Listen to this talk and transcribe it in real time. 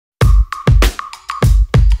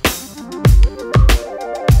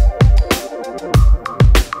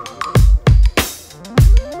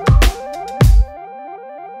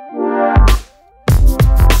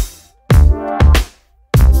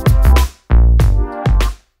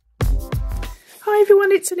Hi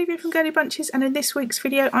everyone, it's Olivia from Girlybunches, and in this week's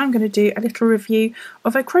video I'm going to do a little review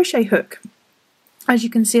of a crochet hook. As you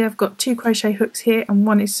can see, I've got two crochet hooks here, and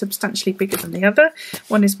one is substantially bigger than the other.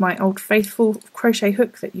 One is my old faithful crochet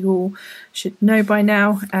hook that you all should know by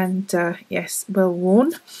now, and yes, well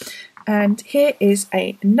worn. And here is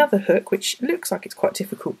another hook which looks like it's quite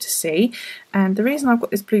difficult to see, and the reason I've got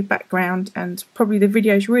this blue background and probably the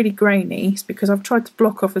video is really grainy is because I've tried to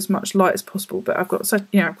block off as much light as possible, but I've got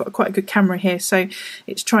I've got quite a good camera here, so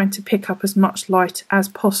it's trying to pick up as much light as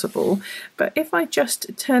possible. But if I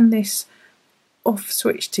just turn this off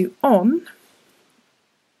switch to on,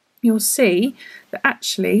 you'll see that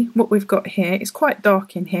actually what we've got here is quite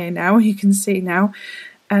dark in here now, you can see now,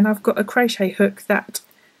 and I've got a crochet hook that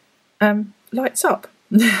lights up.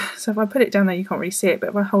 So if I put it down there you can't really see it, but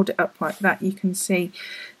if I hold it up like that you can see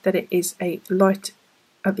that it is a light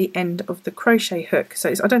at the end of the crochet hook. So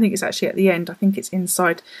I don't think it's actually at the end, I think it's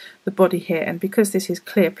inside the body here, and because this is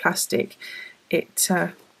clear plastic it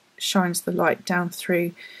shines the light down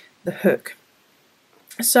through the hook.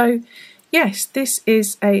 So yes, this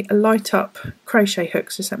is a light up crochet hook.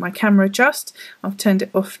 So let my camera adjust. I've turned it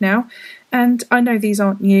off now, and I know these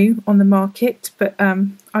aren't new on the market, but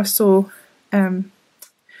I saw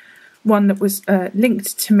one that was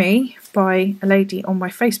linked to me by a lady on my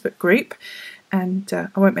Facebook group, and I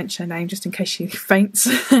won't mention her name just in case she faints.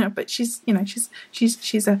 But she's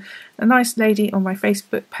a nice lady on my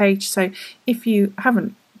Facebook page. So if you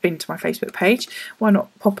haven't been to my Facebook page, why not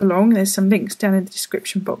pop along? There's some links down in the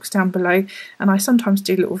description box down below, and I sometimes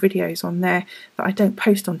do little videos on there that I don't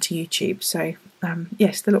post onto YouTube. So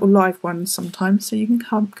yes, the little live ones sometimes, so you can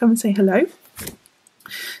come and say hello.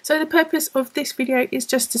 So the purpose of this video is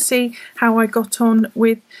just to see how I got on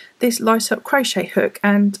with this light up crochet hook,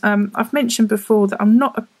 and I've mentioned before that I'm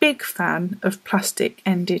not a big fan of plastic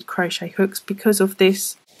ended crochet hooks because of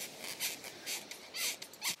this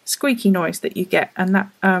squeaky noise that you get, and that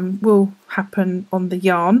will happen on the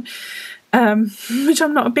yarn, which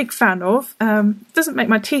I'm not a big fan of. It doesn't make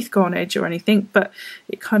my teeth go on edge or anything, but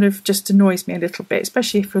it kind of just annoys me a little bit,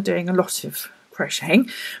 especially if you're doing a lot of crocheting.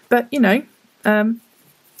 But you know,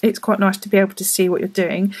 it's quite nice to be able to see what you're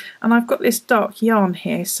doing. And I've got this dark yarn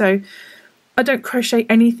here, so I don't crochet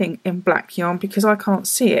anything in black yarn because I can't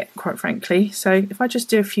see it, quite frankly. So if I just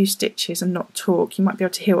do a few stitches and not talk, you might be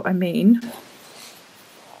able to hear what I mean.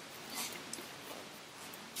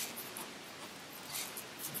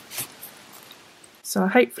 So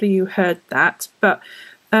hopefully you heard that, but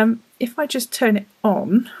if I just turn it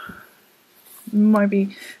on,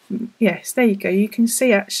 maybe, yes, there you go, you can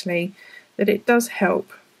see actually that it does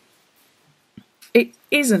help. It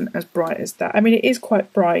isn't as bright as that. I mean, it is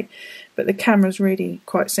quite bright, but the camera's really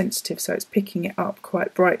quite sensitive, so it's picking it up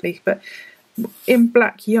quite brightly. But in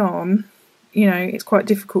black yarn, you know, it's quite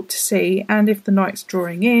difficult to see, and if the night's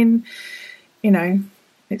drawing in, you know,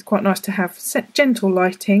 it's quite nice to have gentle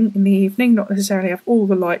lighting in the evening, not necessarily have all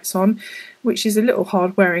the lights on, which is a little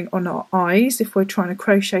hard wearing on our eyes if we're trying to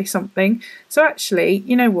crochet something. So actually,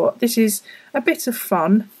 you know what, this is a bit of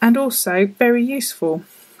fun and also very useful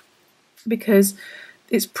because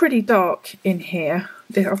it's pretty dark in here.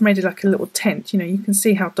 I've made it like a little tent, you know, you can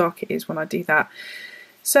see how dark it is when I do that.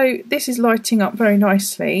 So this is lighting up very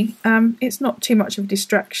nicely. It's not too much of a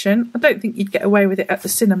distraction. I don't think you'd get away with it at the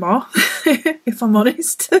cinema, if I'm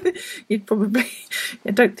honest. You'd probably,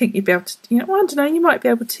 I don't think you'd be able to, you know, well, I don't know, you might be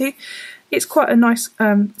able to. It's quite a nice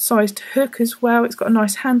sized hook as well. It's got a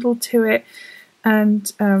nice handle to it.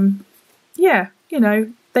 And yeah, you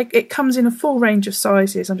know, it comes in a full range of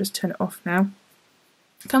sizes. I'll just turn it off now.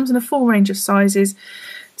 It comes in a full range of sizes.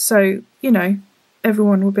 So, you know,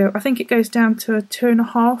 everyone will be able, I think it goes down to a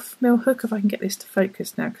 2.5mm hook, if I can get this to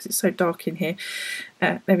focus now because it's so dark in here.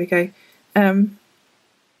 There we go.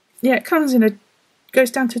 Yeah, it comes in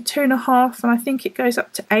goes down to 2.5, and I think it goes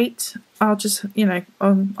up to 8. I'll just, you know,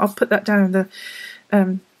 I'll put that down in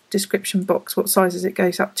the description box what sizes it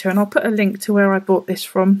goes up to, and I'll put a link to where I bought this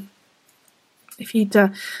from. If you'd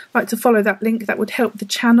like to follow that link, that would help the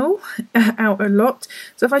channel out a lot.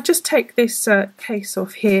 So if I just take this case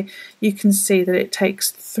off here, you can see that it takes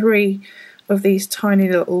 3 of these tiny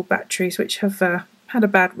little batteries, which have had a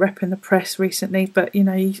bad rep in the press recently, but you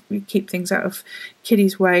know, you keep things out of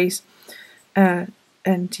kiddies' ways. And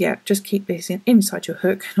yeah, just keep this inside your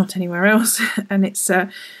hook, not anywhere else. And it's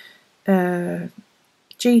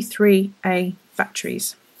G3A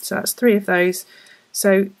batteries. So that's 3 of those.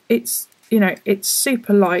 So it's, you know, it's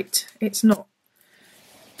super light. It's no,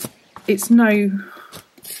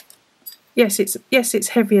 yes, it's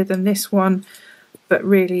heavier than this one, but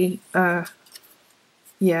really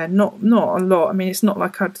yeah, not a lot. I mean, it's not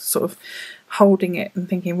like I'd sort of holding it and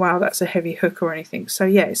thinking, wow, that's a heavy hook or anything. So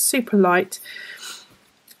yeah, it's super light.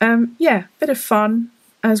 Yeah, bit of fun,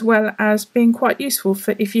 as well as being quite useful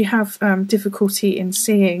for if you have difficulty in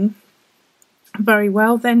seeing very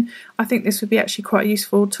well, then I think this would be actually quite a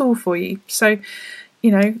useful tool for you. So,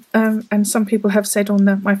 you know, and some people have said on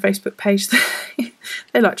my Facebook page that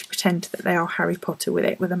they like to pretend that they are Harry Potter with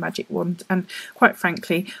it, with a magic wand, and quite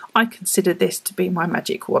frankly I consider this to be my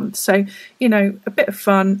magic wand. So, you know, a bit of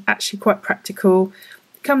fun, actually quite practical,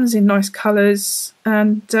 comes in nice colours,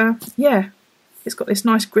 and yeah, it's got this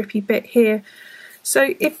nice grippy bit here.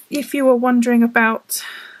 So if you were wondering about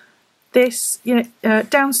this, you know,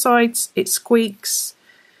 downsides, it squeaks,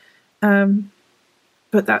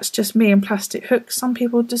 but that's just me and plastic hooks. Some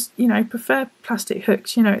people just, you know, prefer plastic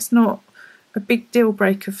hooks. You know, it's not a big deal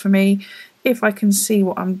breaker for me if I can see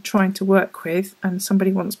what I'm trying to work with, and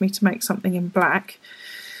somebody wants me to make something in black,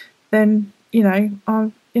 then, you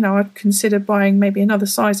know, I'd consider buying maybe another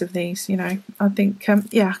size of these. You know, I think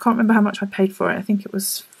yeah, I can't remember how much I paid for it. I think it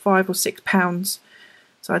was £5 or £6.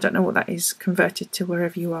 So I don't know what that is converted to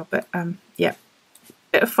wherever you are, but yeah,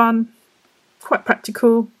 bit of fun, quite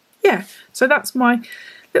practical. Yeah, so that's my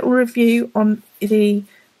little review on the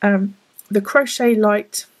Crochet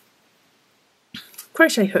Lite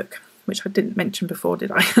crochet hook, which I didn't mention before,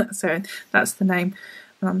 did I? So that's the name,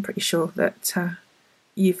 and I'm pretty sure that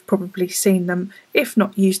you've probably seen them, if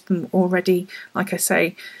not used them already. Like I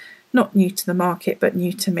say, not new to the market, but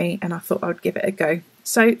new to me, and I thought I would give it a go.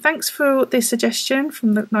 So thanks for this suggestion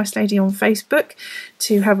from the nice lady on Facebook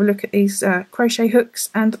to have a look at these crochet hooks,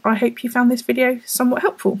 and I hope you found this video somewhat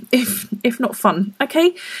helpful, if not fun.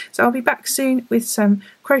 Okay, so I'll be back soon with some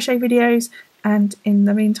crochet videos, and in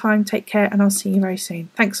the meantime, take care, and I'll see you very soon.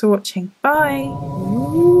 Thanks for watching. Bye.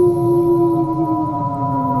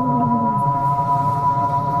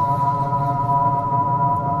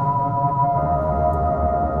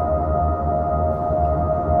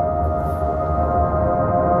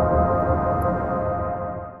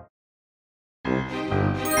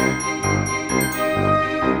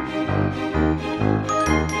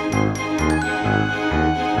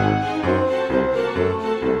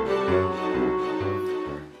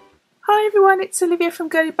 Hi everyone, it's Olivia from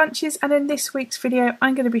Girlybunches, and in this week's video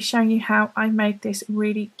I'm going to be showing you how I made this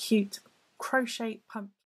really cute crochet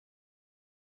pumpkin.